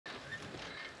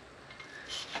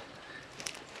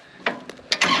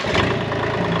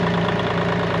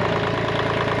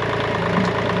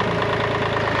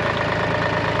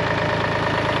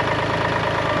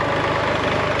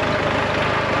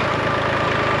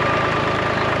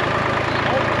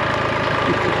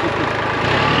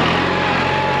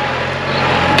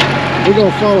We're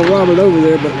gonna follow Robert over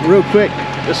there, but real quick,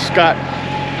 This Scott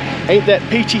ain't that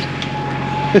peachy.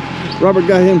 Robert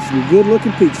got him some good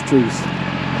looking peach trees.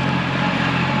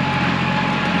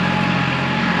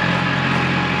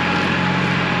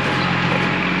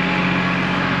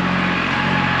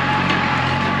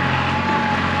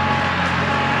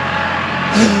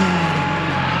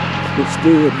 It's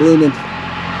still blooming.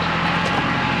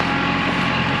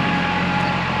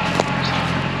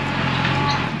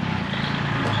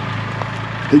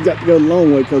 He got to go the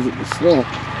long way because of the swamp.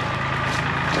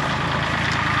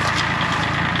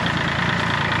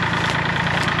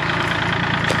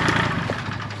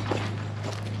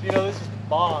 You know, this is the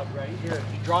bog right here.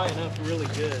 It's drying up really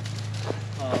good.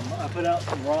 I put out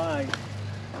some rye,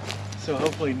 so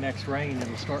hopefully next rain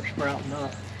it'll start sprouting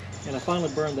up. And I finally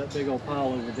burned that big old pile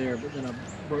over there, but then I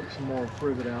broke some more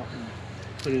privet out and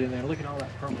put it in there. Look at all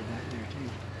that purple back there too.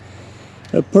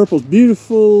 That purple's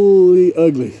beautifully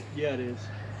ugly. Yeah, it is.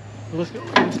 Well, let's go.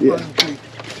 Let's burn the tree.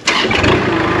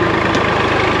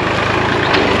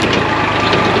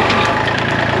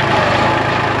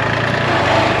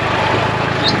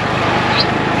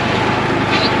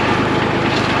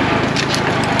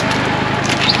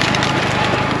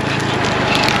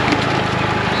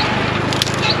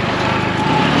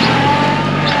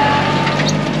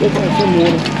 Go find some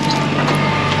water.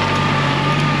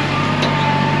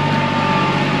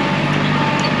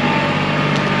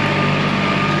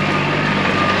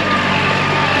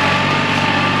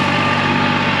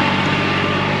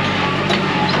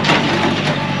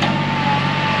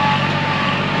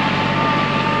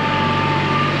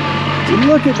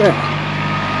 Look at that.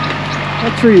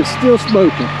 That tree is still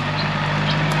smoking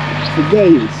for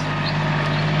days.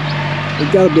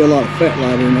 There's got to be a lot of fat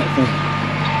lighter in that thing.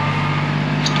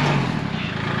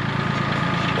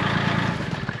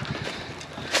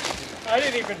 I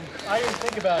didn't even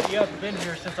think about it. You haven't been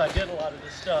here since I did a lot of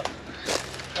this stuff.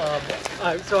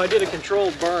 So I did a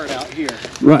controlled burn out here.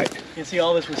 Right. You can see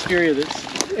all this wisteria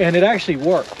and it actually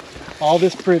worked. All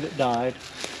this privet died.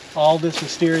 All this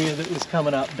wisteria that was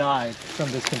coming up died from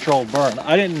this controlled burn.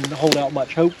 I didn't hold out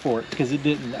much hope for it because it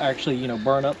didn't actually, you know,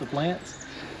 burn up the plants,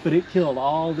 but it killed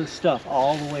all this stuff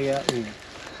all the way out here.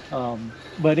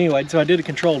 But anyway, so I did a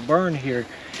controlled burn here,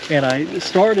 and I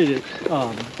started it.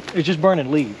 It's just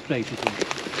burning leaves basically.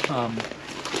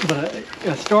 But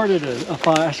I started a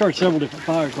fire. I started several different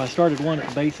fires, but I started one at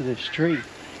the base of this tree,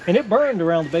 and it burned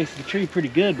around the base of the tree pretty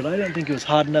good. But I didn't think it was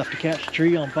hot enough to catch the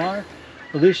tree on fire.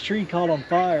 Well, this tree caught on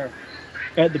fire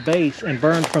at the base and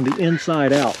burned from the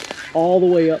inside out all the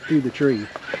way up through the tree,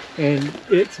 and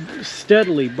it's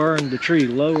steadily burned the tree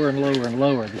lower and lower and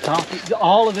lower. The top,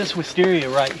 all of this wisteria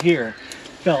right here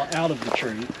fell out of the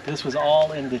tree. This was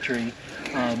all in the tree.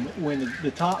 When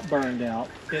the top burned out,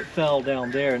 it fell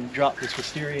down there and dropped this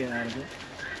wisteria out of it,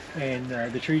 and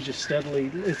the tree just steadily,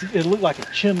 it looked like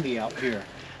a chimney out here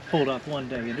pulled up one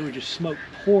day, and there was just smoke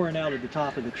pouring out of the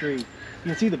top of the tree. You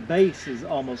can see the base is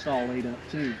almost all ate up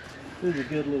too. This is a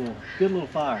good little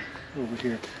fire over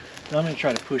here. And I'm going to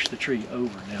try to push the tree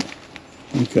over now.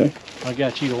 Okay. I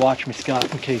got you to watch me,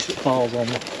 Scott, in case it falls on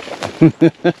me.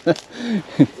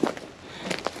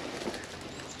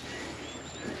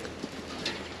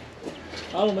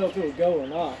 I don't know if it'll go or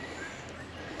not.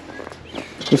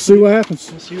 Let's see what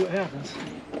happens. Let's see what happens.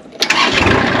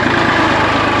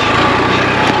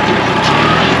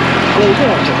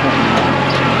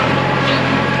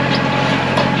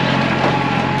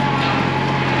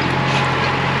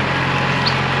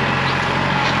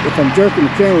 If I'm jerking the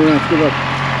camera around, it's going to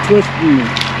twisting and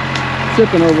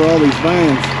tripping over all these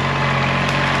vines.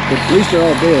 But at least they're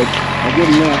all dead. I'll give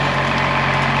them that.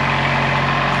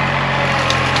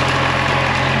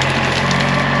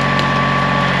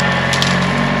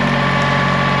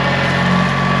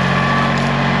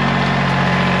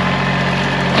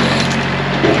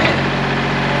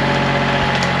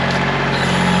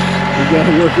 He's got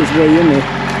to work his way in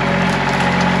there.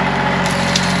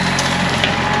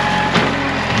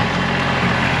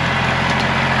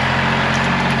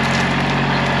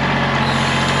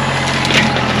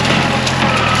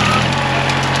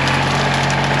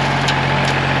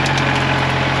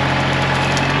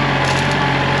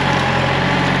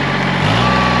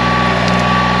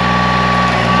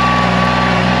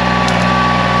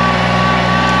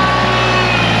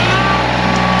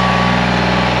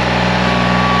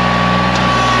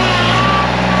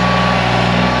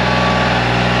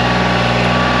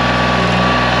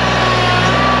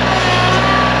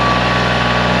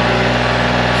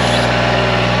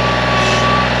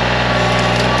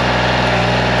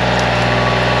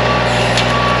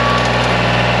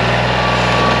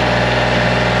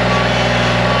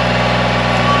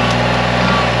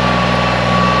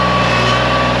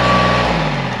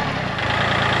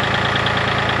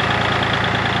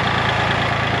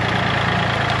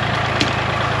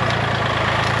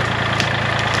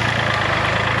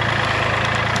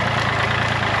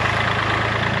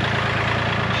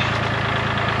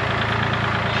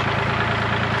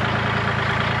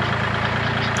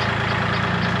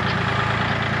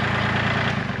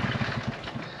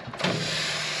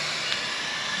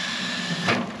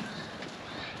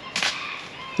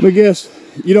 Let me guess,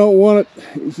 you don't want it,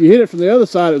 if you hit it from the other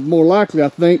side, it's more likely, I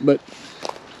think, but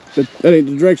that ain't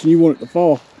the direction you want it to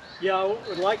fall. Yeah, I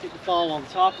would like it to fall on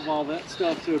top of all that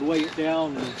stuff so it would weigh it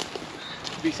down and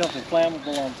be something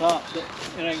flammable on top, but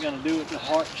it ain't gonna do it. The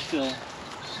heart's still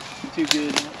too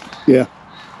good. Yeah.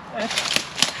 That's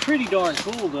pretty darn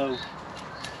cool though.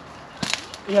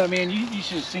 Yeah, man, you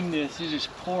should have seen this. It's just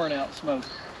pouring out smoke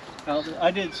out there. I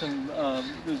did some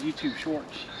those YouTube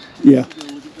shorts. Yeah,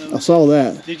 Look at those. I saw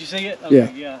that. Did you see it? Okay, Yeah.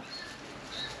 Yeah.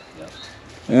 Yep.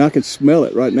 And I can smell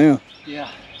it right now. Yeah.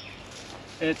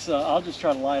 It's. I'll just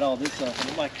try to light all this up, and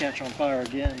it might catch on fire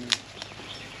again and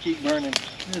keep burning.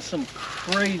 There's some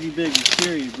crazy big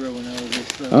wisteria growing out of this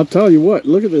stuff. I'll tell you what,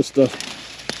 look at this stuff.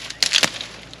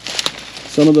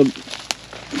 Some of the... A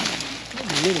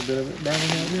little bit of it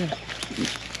burning out there.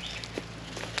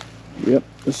 Yep,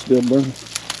 it's still burning.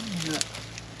 Yeah.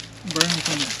 Burning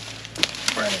on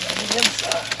the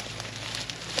inside.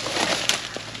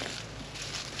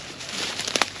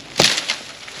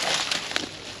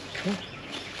 Cool.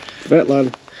 Fat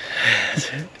lighter. That's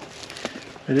it.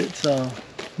 But it's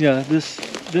yeah,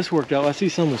 this worked out. I see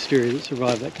some wisteria that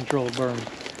survived that controlled burn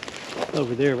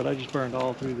over there, but I just burned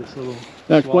all through this little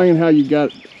Now explain how you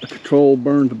got a controlled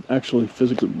burn to actually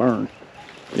physically burn.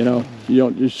 You know, you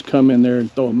don't just come in there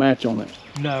and throw a match on it.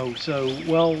 No, so,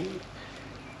 well,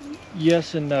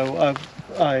 yes and no.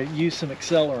 I used some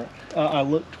accelerant. I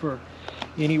looked for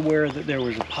anywhere that there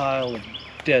was a pile of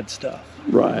dead stuff.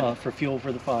 Right. For fuel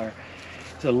for the fire.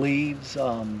 So leaves,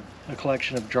 a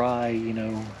collection of dry, you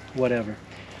know, whatever.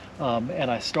 And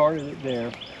I started it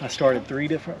there. I started 3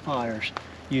 different fires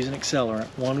using accelerant.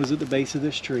 One was at the base of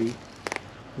this tree.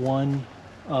 One,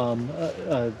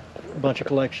 a bunch of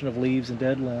collection of leaves and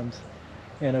dead limbs,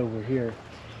 and over here.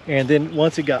 And then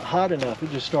once it got hot enough, it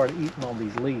just started eating on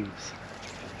these leaves.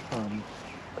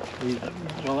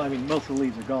 Well, I mean, most of the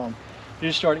leaves are gone. It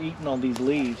just started eating on these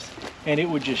leaves, and it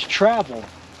would just travel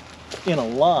in a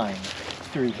line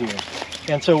through here.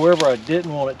 And so wherever I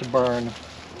didn't want it to burn,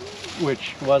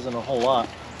 which wasn't a whole lot,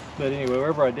 but anyway,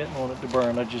 wherever I didn't want it to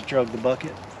burn, I just drug the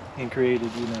bucket and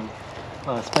created, you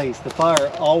know, space. The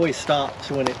fire always stops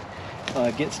when it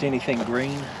gets to anything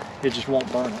green. It just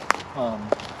won't burn it.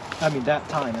 I mean, that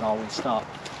time it always stopped.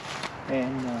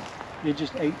 And it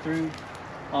just ate through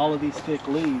all of these thick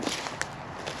leaves.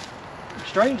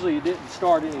 Strangely, it didn't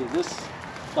start any of this,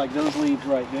 like those leaves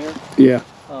right there. Yeah.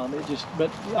 It just,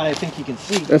 but I think you can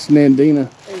see. That's Nandina.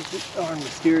 There's this darn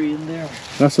wisteria in there.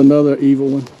 That's another evil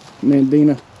one.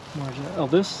 Nandina. Where's that? Oh,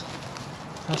 this?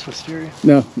 That's wisteria.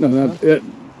 No, not it.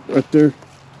 Right there.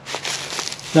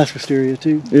 That's wisteria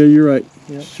too. Yeah, you're right.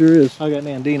 Yep. Sure is. I got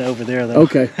Nandina over there though.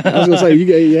 Okay. I was gonna say you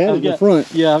had it in the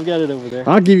front. Yeah, I've got it over there.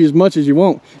 I'll give you as much as you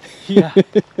want. Yeah.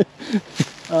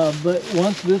 But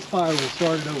once this fire was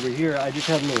started over here, I just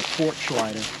had a little torch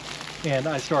lighter, and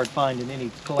I started finding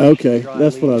any collection Okay, of dry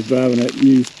that's what I was leaves. driving at.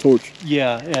 You used torch.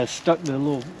 Yeah, I stuck the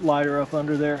little lighter up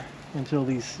under there until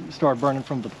these started burning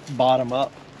from the bottom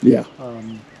up. Yeah.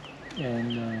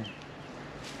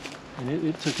 And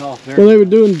it took off very Well, they were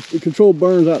doing the controlled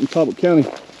burns out in Talbot County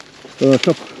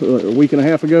a week and a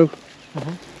half ago.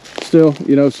 Still,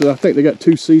 you know, so I think they got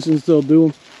 2 seasons they'll do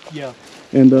them. Yeah.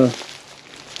 And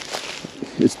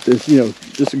it's you know,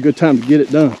 just a good time to get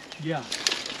it done. Yeah.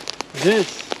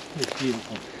 This is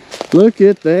beautiful. Look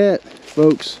at that,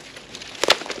 folks.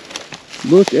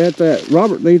 Look at that.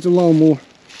 Robert needs a lawnmower.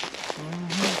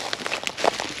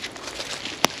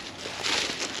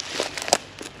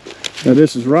 Now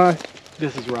this is rye.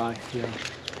 This is rye, yeah.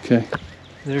 Okay.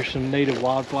 There's some native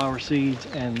wildflower seeds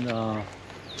and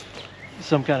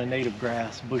some kind of native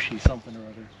grass, bushy something or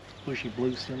other, bushy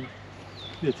bluestem.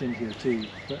 It's in here too.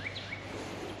 But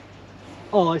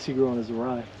all I see growing is the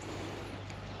rye.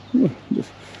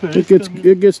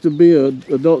 It gets to be a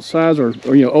adult size or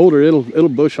you know older. It'll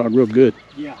bush hog real good.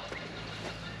 Yeah.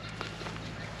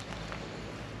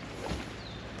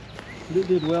 But it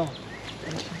did well.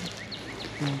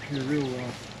 Going here real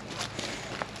well.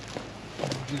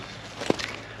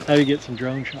 How do you get some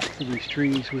drone shots of these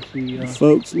trees with the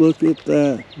Folks, look at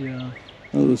that. yeah.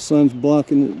 Oh, the sun's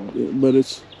blocking it, but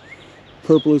it's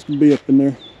purple as can be up in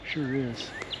there. Sure is.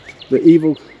 The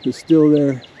evil is still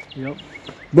there. Yep.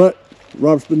 But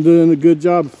Robert's been doing a good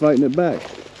job of fighting it back.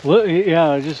 Look,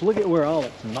 yeah, just look at where all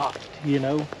it's knocked, you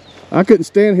know. I couldn't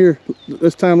stand here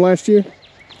this time last year.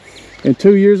 And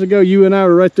 2 years ago, you and I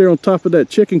were right there on top of that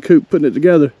chicken coop putting it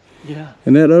together. Yeah.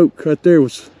 And that oak right there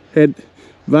had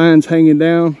vines hanging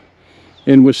down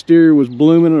and wisteria was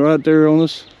blooming right there on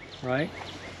us. Right.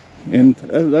 And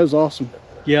that was awesome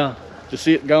Yeah. to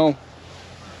see it gone.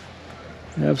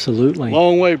 Absolutely.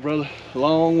 Long way, brother.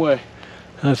 Long way.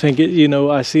 I think it, you know,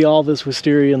 I see all this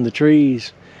wisteria in the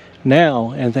trees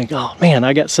now and think, oh man,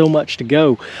 I got so much to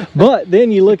go. But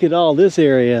then you look at all this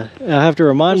area, I have to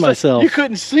remind myself. You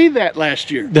couldn't see that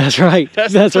last year. That's right.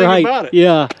 That's That's the thing right. about it.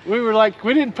 Yeah. We were like,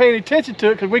 we didn't pay any attention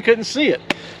to it because we couldn't see it.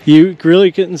 You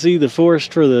really couldn't see the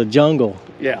forest for the jungle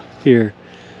Yeah. here.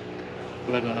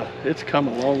 But it's come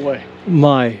a long way.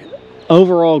 My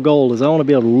overall goal is I want to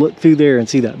be able to look through there and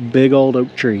see that big old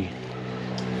oak tree.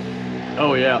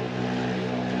 Oh yeah.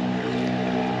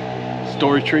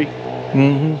 Story tree.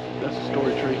 Mm-hmm. That's a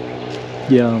story tree.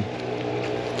 Yeah.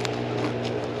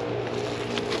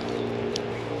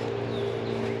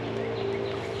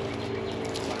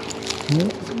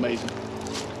 It's amazing.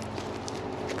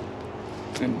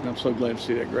 And I'm so glad to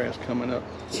see that grass coming up.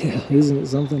 Yeah, isn't it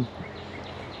something?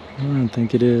 I don't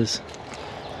think it is.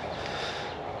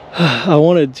 I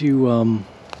wanted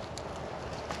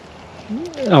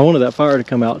that fire to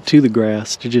come out to the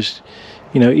grass to just,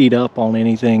 you know, eat up on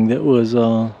anything that was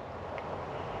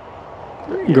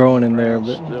growing in there,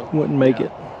 but wouldn't make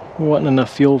it. There wasn't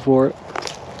enough fuel for it.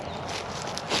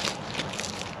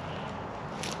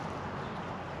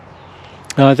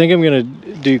 Now, I think I'm going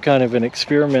to do kind of an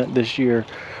experiment this year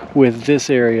with this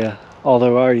area,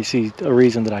 although I already see a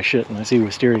reason that I shouldn't. I see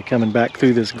wisteria coming back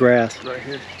through this grass. Right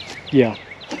here. Yeah,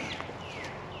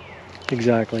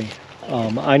 exactly.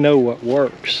 I know what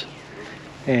works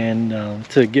and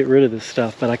to get rid of this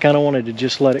stuff, but I kind of wanted to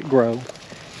just let it grow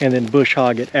and then bush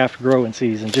hog it after growing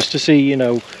season, just to see, you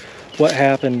know, what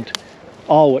happened,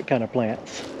 what kind of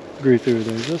plants grew through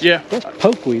there. That's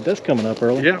pokeweed. That's coming up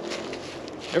early. Yeah.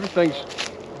 Everything's,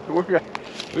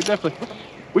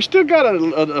 we still got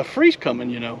a freeze coming,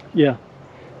 you know. Yeah.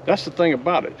 That's the thing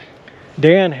about it.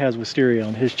 Dan has wisteria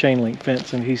on his chain link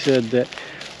fence, and he said that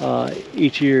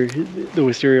each year the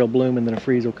wisteria will bloom and then a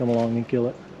freeze will come along and kill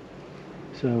it.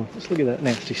 So let's look at that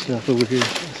nasty stuff over here.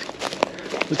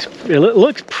 It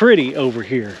looks pretty over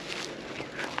here.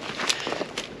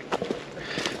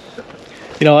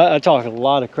 You know, I talk a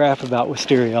lot of crap about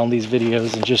wisteria on these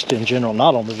videos and just in general,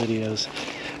 not on the videos,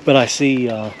 but I see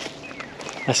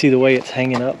the way it's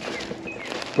hanging up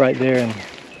right there, and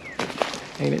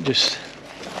ain't it just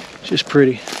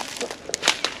pretty?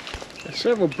 There's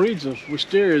several breeds of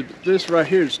wisteria. This right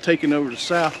here is taken over to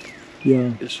south.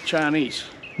 Yeah. It's Chinese.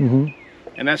 Mm-hmm.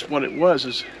 And that's what it was,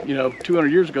 is, you know, 200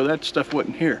 years ago, that stuff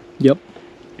wasn't here. Yep.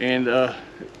 And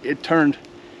it turned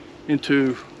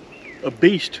into a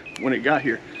beast when it got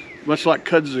here, much like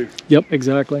kudzu. Yep,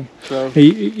 exactly. So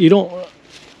you don't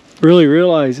really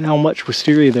realize how much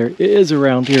wisteria there is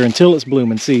around here until it's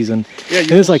blooming season. Yeah,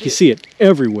 and it's like you see it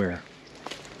everywhere.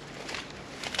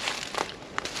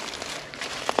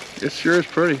 It sure is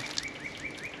pretty.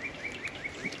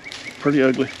 Pretty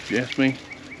ugly, if you ask me.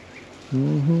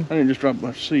 Mm-hmm. I didn't just drop a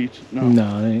bunch of seeds. No,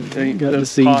 No, they ain't got the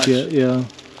seeds pods. yet. Yeah, I'm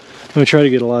gonna try to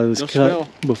get a lot of this No cut smell.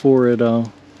 before it.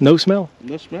 No smell.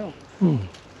 No smell.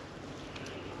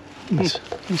 Let's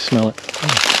smell it.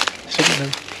 Stick it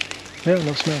there. Yeah,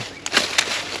 no smell.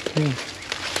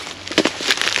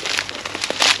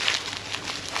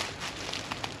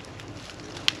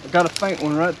 I got a faint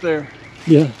one right there.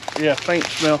 Yeah. Yeah, faint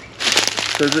smell.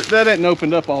 Because that hadn't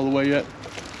opened up all the way yet.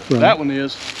 Right. That one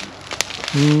is.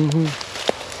 Mm-hmm.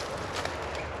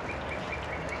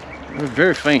 They're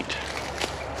very faint.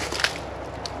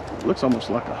 Looks almost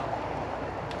like a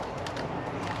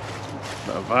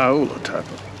viola type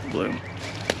of bloom.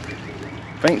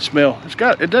 Faint smell.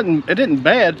 It isn't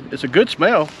bad. It's a good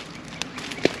smell.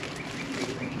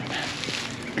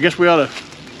 I guess we ought to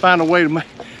find a way to make.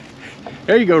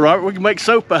 There you go, Robert. We can make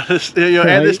soap out of this. You know,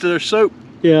 add this to their soap.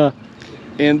 Yeah.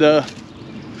 And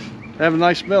have a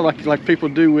nice smell like people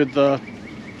do with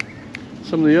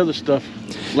some of the other stuff,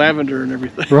 lavender and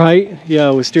everything. Right.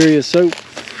 Yeah. Wisteria soap,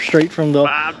 straight from the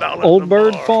Old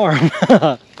Bird Farm.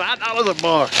 $5 a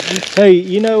bar. Hey,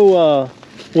 you know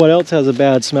what else has a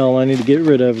bad smell I need to get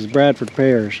rid of is Bradford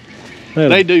pears.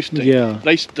 They do stink. Yeah.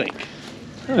 They stink.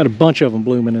 I had a bunch of them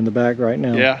blooming in the back right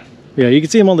now. Yeah. Yeah, you can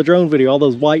see them on the drone video, all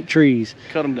those white trees.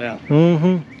 Cut them down.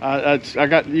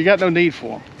 Mm-hmm. You got no need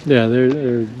for them. Yeah,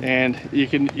 they're And you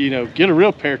can, you know, get a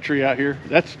real pear tree out here.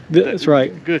 That's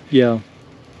right. Good. Yeah.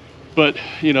 But,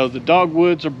 you know, the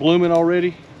dogwoods are blooming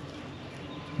already.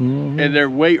 Mm-hmm. And they're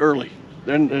way early.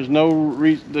 There's no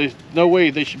reason, there's no way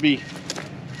they should be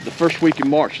the first week in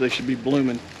March. They should be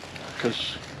blooming,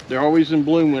 because they're always in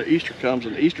bloom when Easter comes,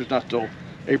 and Easter's not till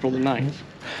April the 9th.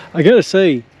 I gotta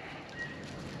say,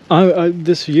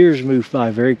 this year's moved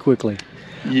by very quickly.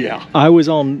 Yeah. I was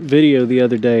on video the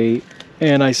other day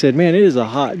and I said, man, it is a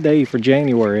hot day for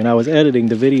January, and I was editing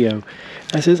the video.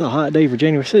 I said, it's a hot day for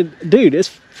January. I said, dude, it's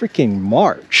freaking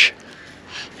March.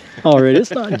 already.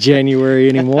 It's not January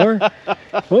anymore.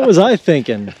 What was I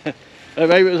thinking?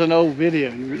 Maybe it was an old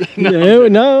video.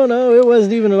 No, it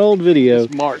wasn't even an old video.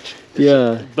 It's March.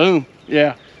 Yeah. Boom.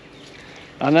 Yeah.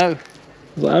 I know.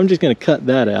 Well, I'm just gonna cut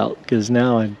that out because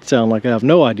now I sound like I have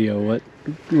no idea what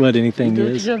anything Do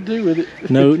what is. you gotta do with it.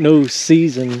 No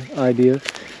season idea.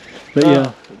 But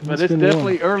yeah. But it's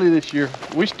definitely early this year.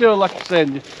 We still, like I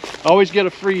said, always get a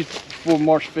freeze before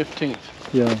March 15th.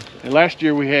 Yeah. And last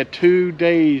year we had 2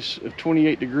 days of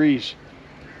 28 degrees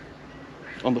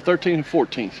on the 13th and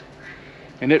 14th.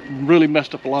 And it really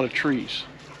messed up a lot of trees.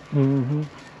 Mm-hmm.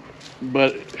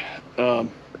 But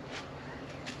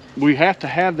we have to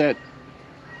have that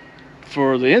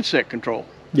for the insect control.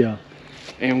 Yeah.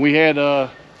 And we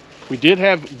did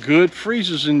have good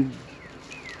freezes in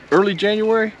early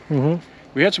January. Mm-hmm.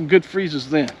 We had some good freezes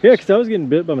then. Yeah, because I was getting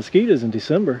bit by mosquitoes in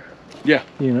December. Yeah.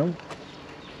 You know?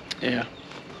 Yeah.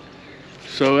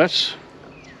 So that's...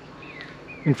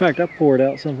 In fact, I poured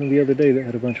out something the other day that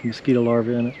had a bunch of mosquito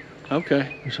larvae in it.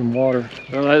 Okay. There's some water.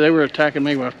 Well, they were attacking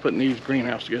me when I was putting these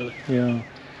greenhouse together. Yeah.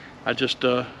 I just,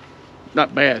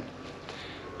 not bad.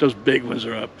 Those big ones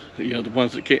are up. You know, the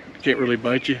ones that can't really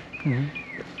bite you.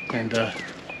 Mm-hmm. And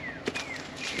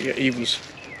yeah, Eve was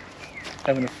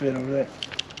having a fit over there.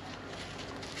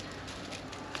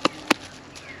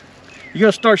 You're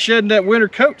gonna start shedding that winter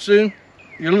coat soon.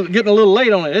 You're getting a little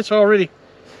late on it. It's already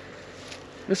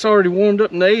warmed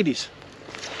up in the 80s.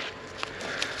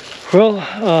 Well,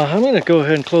 I'm gonna go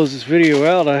ahead and close this video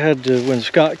out. I had to, when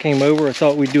Scott came over, I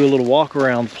thought we'd do a little walk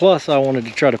around. Plus, I wanted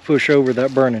to try to push over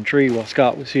that burning tree while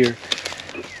Scott was here.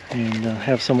 And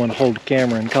have someone hold the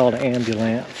camera and call the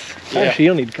ambulance. Yeah. Actually, you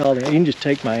don't need to call it. You can just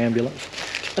take my ambulance.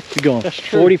 You're going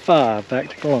 45 back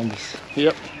to Columbus.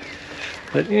 Yep.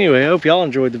 But anyway, I hope y'all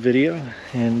enjoyed the video,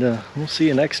 and we'll see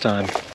you next time.